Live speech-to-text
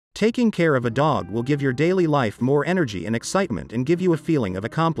Taking care of a dog will give your daily life more energy and excitement and give you a feeling of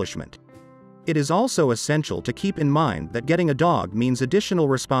accomplishment. It is also essential to keep in mind that getting a dog means additional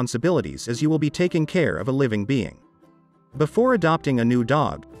responsibilities, as you will be taking care of a living being. Before adopting a new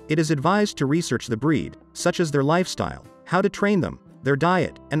dog, it is advised to research the breed, such as their lifestyle, how to train them, their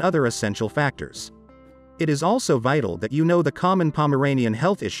diet, and other essential factors. It is also vital that you know the common Pomeranian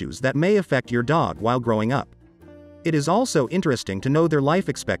health issues that may affect your dog while growing up. It is also interesting to know their life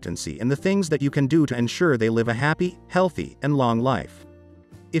expectancy and the things that you can do to ensure they live a happy, healthy, and long life.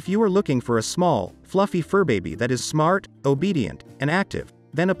 If you are looking for a small, fluffy fur baby that is smart, obedient, and active,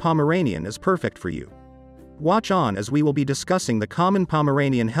 then a Pomeranian is perfect for you. Watch on as we will be discussing the common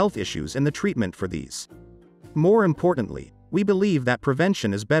Pomeranian health issues and the treatment for these. More importantly, we believe that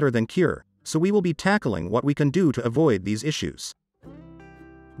prevention is better than cure, so we will be tackling what we can do to avoid these issues.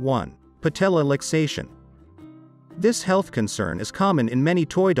 1. Patella luxation. This health concern is common in many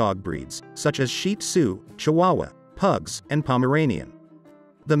toy dog breeds, such as Shih Tzu, Chihuahua, Pugs, and Pomeranian.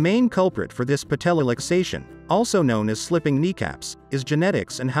 The main culprit for this patella luxation, also known as slipping kneecaps, is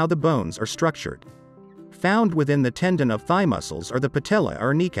genetics and how the bones are structured. Found within the tendon of thigh muscles are the patella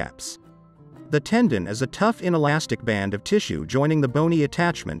or kneecaps. The tendon is a tough inelastic band of tissue joining the bony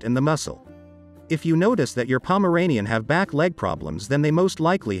attachment and the muscle. If you notice that your Pomeranian have back leg problems, then they most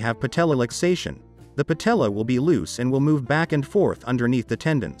likely have patella luxation. The patella will be loose and will move back and forth underneath the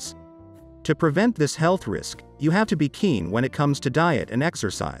tendons. To prevent this health risk, you have to be keen when it comes to diet and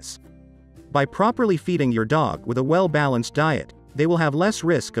exercise. By properly feeding your dog with a well-balanced diet, they will have less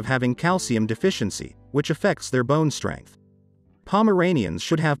risk of having calcium deficiency, which affects their bone strength. Pomeranians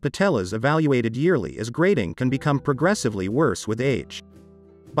should have patellas evaluated yearly, as grading can become progressively worse with age.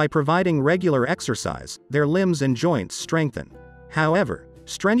 By providing regular exercise, their limbs and joints strengthen. However,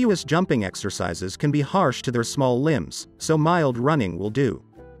 strenuous jumping exercises can be harsh to their small limbs, so mild running will do.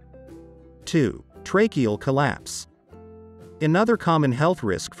 2. Tracheal collapse. Another common health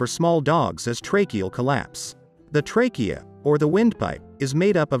risk for small dogs is tracheal collapse. The trachea, or the windpipe, is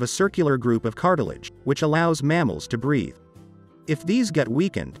made up of a circular group of cartilage, which allows mammals to breathe. If these get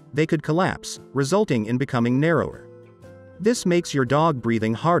weakened, they could collapse, resulting in becoming narrower. This makes your dog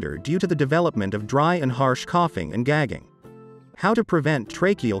breathing harder due to the development of dry and harsh coughing and gagging. How to prevent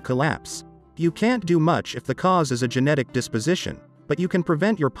tracheal collapse? You can't do much if the cause is a genetic disposition, but you can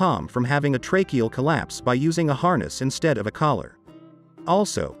prevent your Pom from having a tracheal collapse by using a harness instead of a collar.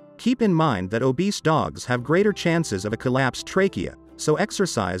 Also, keep in mind that obese dogs have greater chances of a collapsed trachea, so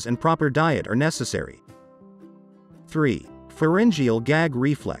exercise and proper diet are necessary. 3. Pharyngeal Gag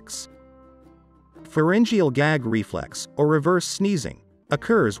Reflex. Pharyngeal gag reflex, or reverse sneezing,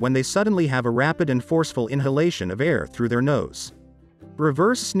 occurs when they suddenly have a rapid and forceful inhalation of air through their nose.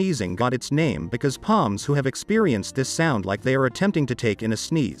 Reverse sneezing got its name because Poms who have experienced this sound like they are attempting to take in a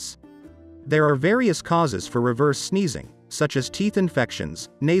sneeze. There are various causes for reverse sneezing, such as teeth infections,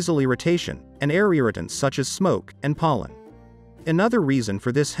 nasal irritation, and air irritants such as smoke and pollen. Another reason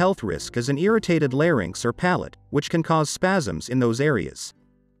for this health risk is an irritated larynx or palate, which can cause spasms in those areas.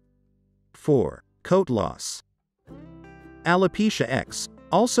 4. Coat loss. Alopecia X,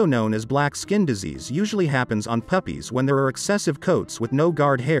 also known as black skin disease, usually happens on puppies when there are excessive coats with no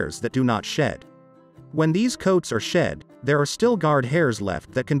guard hairs that do not shed. When these coats are shed, there are still guard hairs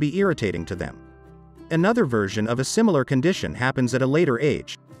left that can be irritating to them. Another version of a similar condition happens at a later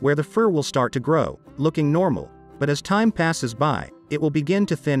age, where the fur will start to grow, looking normal, but as time passes by, it will begin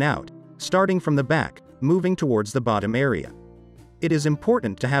to thin out, starting from the back, moving towards the bottom area. It is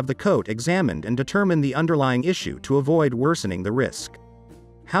important to have the coat examined and determine the underlying issue to avoid worsening the risk.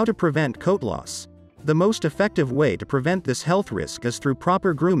 How to prevent coat loss? The most effective way to prevent this health risk is through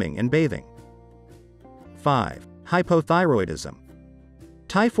proper grooming and bathing. 5. Hypothyroidism.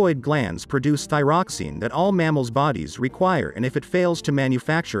 Typhoid glands produce thyroxine that all mammals' bodies require, and if it fails to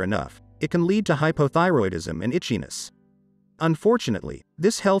manufacture enough, it can lead to hypothyroidism and itchiness. Unfortunately,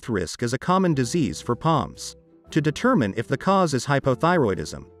 this health risk is a common disease for Poms. To determine if the cause is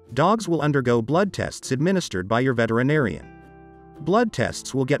hypothyroidism, dogs will undergo blood tests administered by your veterinarian. Blood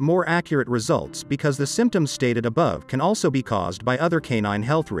tests will get more accurate results because the symptoms stated above can also be caused by other canine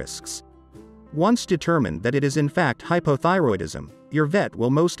health risks. Once determined that it is in fact hypothyroidism, your vet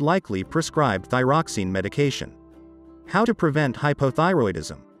will most likely prescribe thyroxine medication. How to prevent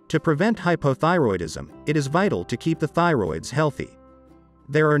hypothyroidism? To prevent hypothyroidism, it is vital to keep the thyroids healthy.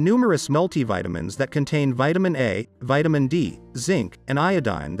 There are numerous multivitamins that contain vitamin A, vitamin D, zinc, and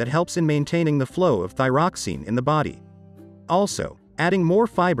iodine that helps in maintaining the flow of thyroxine in the body. Also, adding more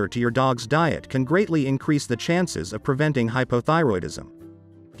fiber to your dog's diet can greatly increase the chances of preventing hypothyroidism.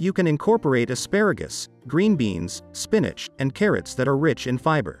 You can incorporate asparagus, green beans, spinach, and carrots that are rich in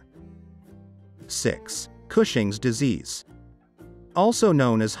fiber. 6. Cushing's disease. Also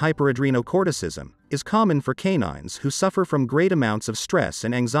known as hyperadrenocorticism, is common for canines who suffer from great amounts of stress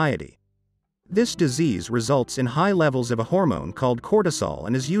and anxiety. This disease results in high levels of a hormone called cortisol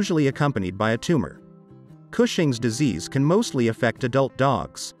and is usually accompanied by a tumor. Cushing's disease can mostly affect adult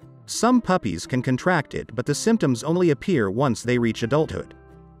dogs. Some puppies can contract it, but the symptoms only appear once they reach adulthood.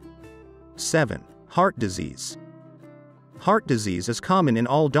 7. Heart disease. Heart disease is common in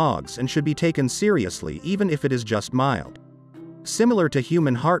all dogs and should be taken seriously even if it is just mild. Similar to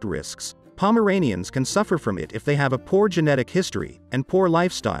human heart risks, Pomeranians can suffer from it if they have a poor genetic history and poor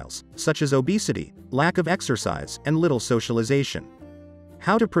lifestyles, such as obesity, lack of exercise, and little socialization.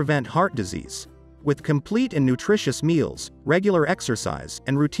 How to prevent heart disease? With complete and nutritious meals, regular exercise,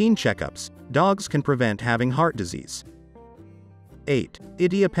 and routine checkups, dogs can prevent having heart disease. 8.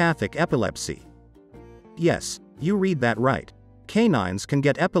 Idiopathic epilepsy. Yes, you read that right. Canines can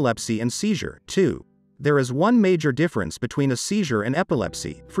get epilepsy and seizure, too. There is one major difference between a seizure and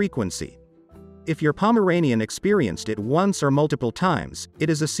epilepsy: frequency. If your Pomeranian experienced it once or multiple times, it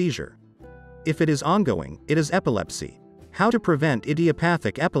is a seizure. If it is ongoing, it is epilepsy. How to prevent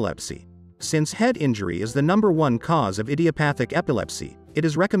idiopathic epilepsy? Since head injury is the #1 cause of idiopathic epilepsy, it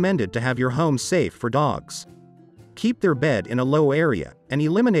is recommended to have your home safe for dogs. Keep their bed in a low area, and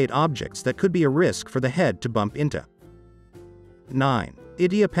eliminate objects that could be a risk for the head to bump into. 9.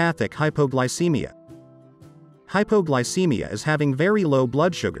 Idiopathic hypoglycemia. Hypoglycemia is having very low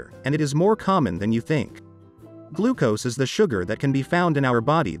blood sugar, and it is more common than you think. Glucose is the sugar that can be found in our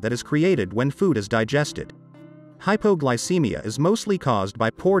body that is created when food is digested. Hypoglycemia is mostly caused by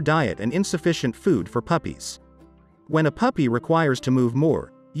poor diet and insufficient food for puppies. When a puppy requires to move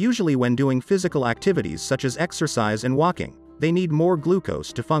more, usually when doing physical activities such as exercise and walking, they need more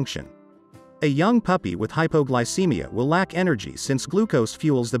glucose to function. A young puppy with hypoglycemia will lack energy since glucose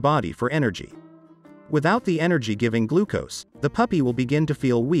fuels the body for energy. Without the energy-giving glucose, the puppy will begin to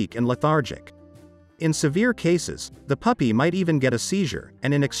feel weak and lethargic. In severe cases, the puppy might even get a seizure,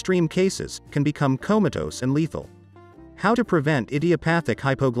 and in extreme cases, can become comatose and lethal. How to prevent idiopathic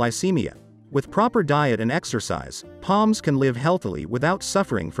hypoglycemia? With proper diet and exercise, POMs can live healthily without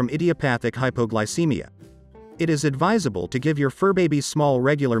suffering from idiopathic hypoglycemia. It is advisable to give your fur baby small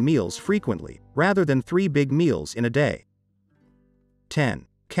regular meals frequently, rather than 3 big meals in a day. 10.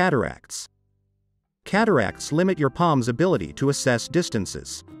 Cataracts. Cataracts limit your POM's ability to assess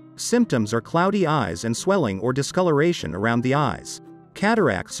distances. Symptoms are cloudy eyes and swelling or discoloration around the eyes.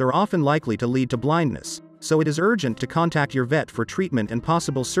 Cataracts are often likely to lead to blindness, so it is urgent to contact your vet for treatment and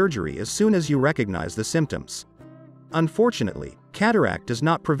possible surgery as soon as you recognize the symptoms. Unfortunately, cataract is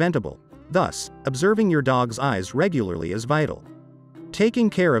not preventable. Thus, observing your dog's eyes regularly is vital.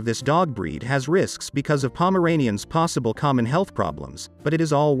 Taking care of this dog breed has risks because of Pomeranians' possible common health problems, but it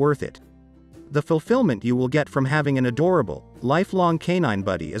is all worth it. The fulfillment you will get from having an adorable, lifelong canine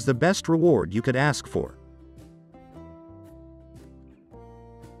buddy is the best reward you could ask for.